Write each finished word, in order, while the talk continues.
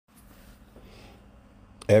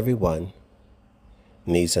Everyone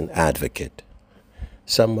needs an advocate,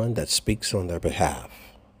 someone that speaks on their behalf,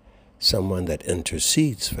 someone that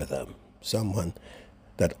intercedes for them, someone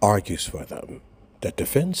that argues for them, that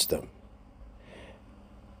defends them.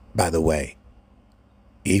 By the way,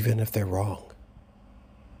 even if they're wrong,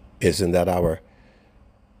 isn't that our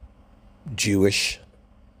Jewish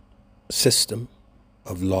system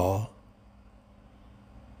of law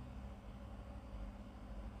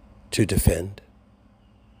to defend?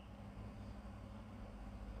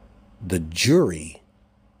 The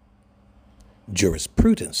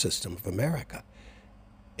jurisprudence system of America,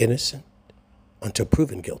 innocent until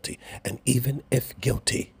proven guilty. And even if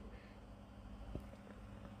guilty,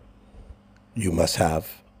 you must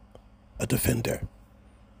have a defender,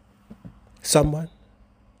 someone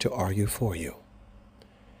to argue for you,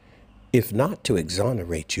 if not to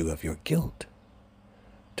exonerate you of your guilt,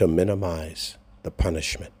 to minimize the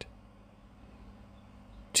punishment,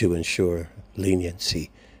 to ensure leniency,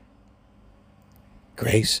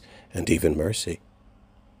 grace, and even mercy.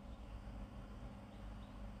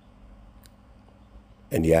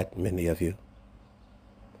 And yet, many of you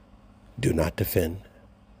do not defend,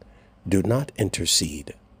 do not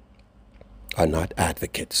intercede, are not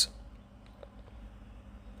advocates.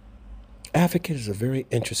 Advocate is a very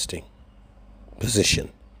interesting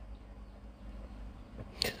position.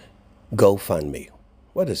 GoFundMe,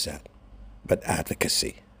 what is that but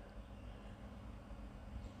advocacy?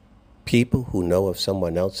 People who know of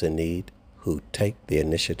someone else in need, who take the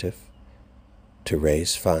initiative to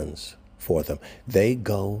raise funds for them. They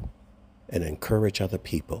go and encourage other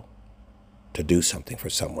people to do something for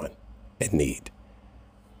someone in need.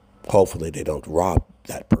 Hopefully they don't rob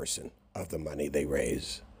that person of the money they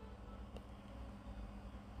raise.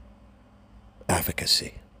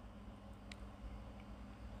 Advocacy.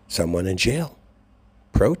 Someone in jail.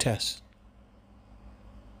 Protest.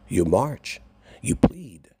 You march. You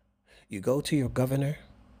plead. You go to your governor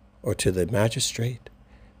or to the magistrate.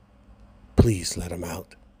 Please let him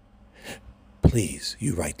out. Please,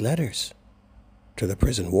 you write letters to the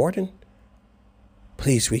prison warden.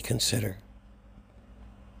 Please reconsider.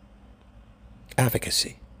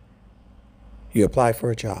 Advocacy. You apply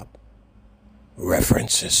for a job.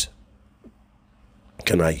 References.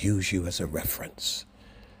 Can I use you as a reference?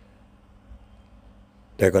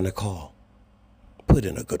 They're going to call. Put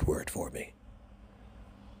in a good word for me.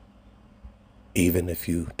 Even if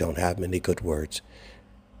you don't have many good words,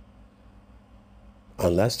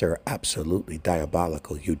 unless they're absolutely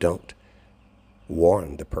diabolical, you don't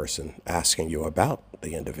warn the person asking you about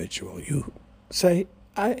the individual. You say,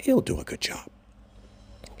 he'll do a good job.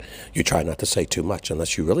 You try not to say too much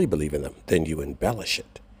unless you really believe in them. Then you embellish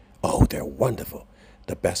it. Oh, they're wonderful.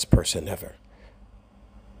 The best person ever.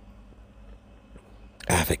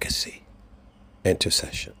 Advocacy.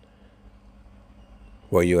 Intercession.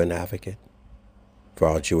 Were you an advocate for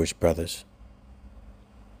our Jewish brothers?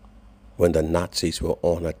 When the Nazis were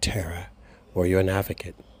on a terror, were you an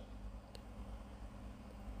advocate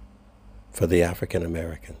for the African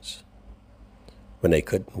Americans? When they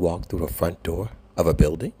couldn't walk through the front door of a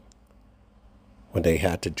building? When they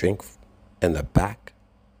had to drink in the back?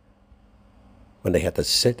 When they had to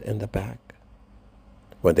sit in the back?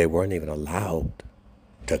 When they weren't even allowed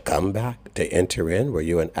to come back, to enter in? Were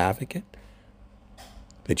you an advocate?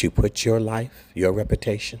 Did you put your life, your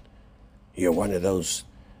reputation? You're one of those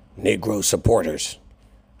Negro supporters.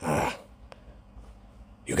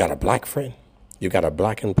 You got a black friend? You got a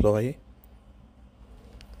black employee?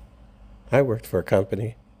 I worked for a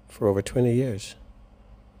company for over 20 years.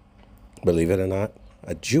 Believe it or not,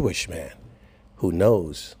 a Jewish man who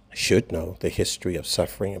should know the history of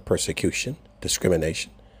suffering and persecution,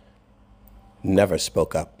 discrimination, never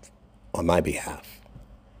spoke up on my behalf.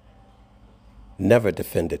 Never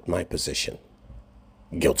defended my position,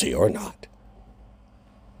 guilty or not.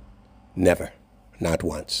 Never, not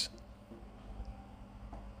once.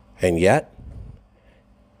 And yet,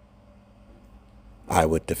 I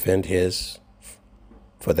would defend his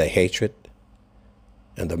for the hatred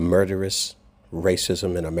and the murderous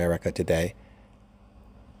racism in America today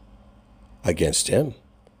against him,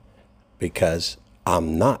 because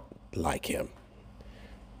I'm not like him.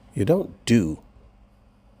 You don't do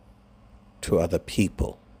to other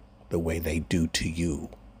people the way they do to you,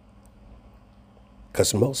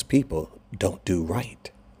 because most people don't do right.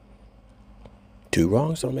 Two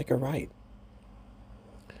wrongs don't make a right.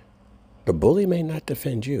 The bully may not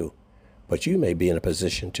defend you, but you may be in a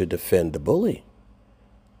position to defend the bully.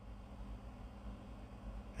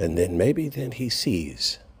 And then maybe he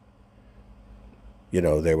sees.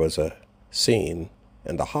 There was a scene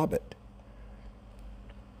in The Hobbit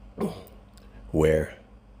where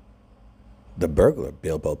The burglar,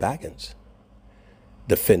 Bilbo Baggins,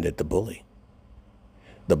 defended the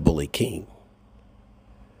bully king,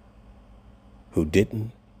 who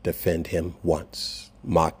didn't defend him once,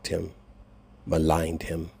 mocked him, maligned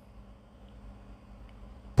him,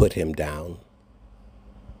 put him down.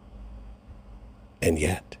 And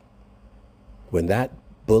yet, when that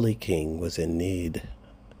bully king was in need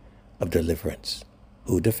of deliverance,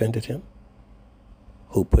 who defended him?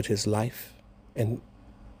 Who put his life in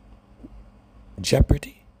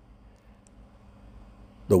jeopardy?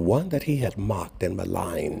 The one that he had mocked and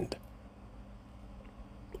maligned.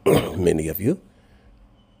 Many of you,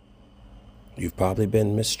 you've probably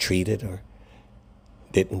been mistreated or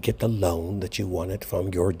didn't get the loan that you wanted from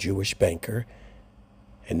your Jewish banker.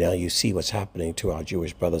 And now you see what's happening to our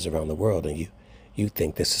Jewish brothers around the world, and you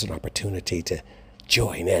think this is an opportunity to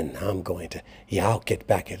join in. I'll get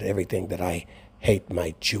back at everything that I hate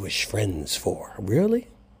my Jewish friends for. Really?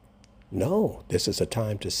 No, this is a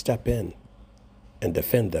time to step in and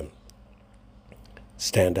defend them,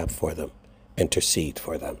 stand up for them, intercede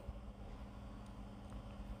for them.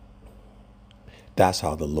 That's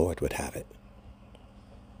how the Lord would have it.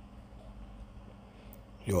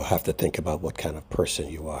 You'll have to think about what kind of person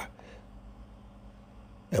you are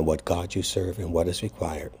and what God you serve and what is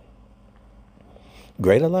required.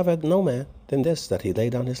 Greater love hath no man than this, that he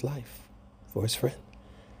laid down his life for his friend.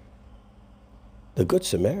 The Good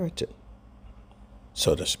Samaritan,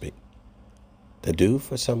 so to speak. To do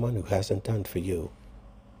for someone who hasn't done for you,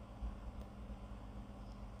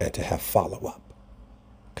 and to have follow-up.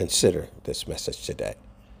 Consider this message today.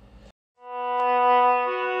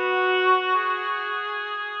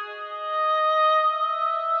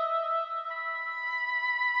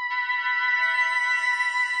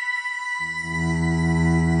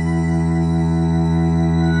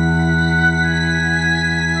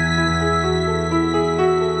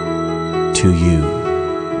 To you,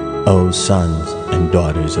 O sons and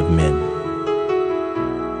daughters of men,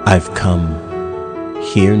 I've come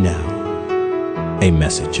here now, a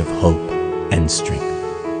message of hope and strength.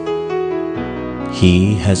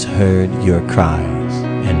 He has heard your cries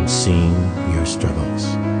and seen your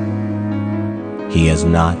struggles. He has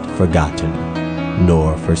not forgotten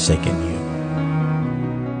nor forsaken you.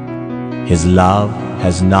 His love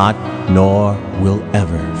has not nor will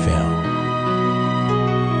ever fail.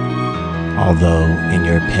 Although in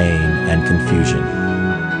your pain and confusion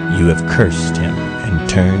you have cursed him and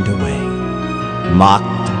turned away,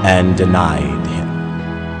 mocked and denied him,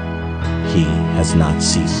 he has not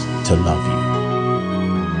ceased to love you.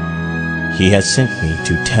 He has sent me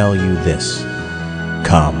to tell you this: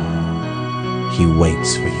 come, he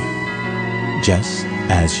waits for you, just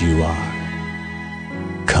as you are.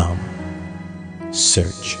 Come,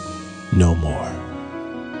 search no more.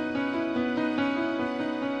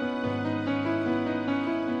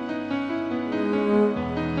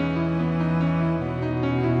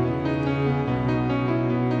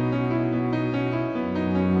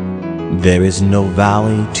 There is no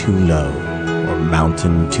valley too low or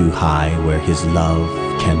mountain too high where his love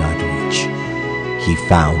cannot reach. He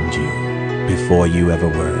found you before you ever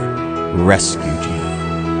were, rescued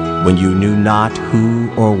you when you knew not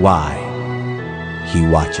who or why. He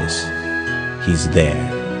watches. He's there,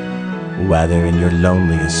 whether in your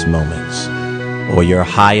loneliest moments or your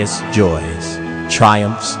highest joys,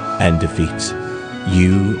 triumphs and defeats.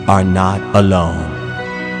 You are not alone.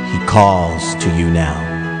 He calls to you now.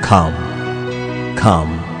 Come,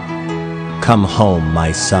 come, come home,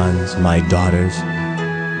 my sons, my daughters,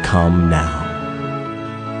 come now.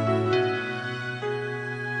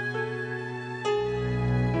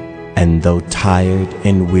 And though tired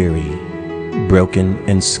and weary, broken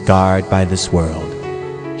and scarred by this world,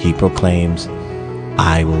 he proclaims,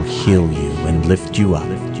 I will heal you and lift you up.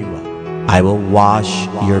 I will wash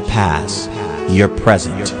your past, your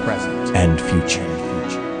present, and future.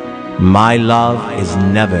 My love is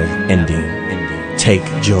never ending. Take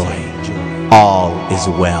joy. All is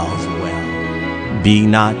well. Be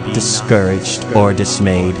not discouraged or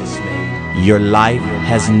dismayed. Your life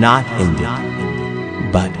has not ended,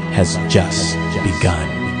 but has just begun.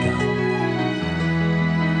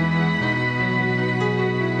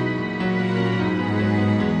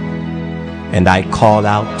 And I call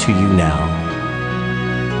out to you now.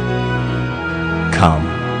 Come.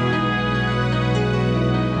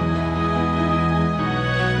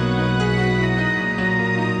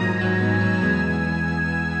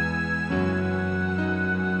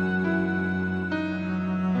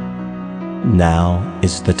 Now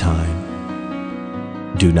is the time.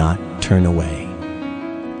 Do not turn away,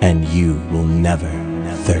 and you will never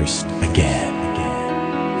thirst again.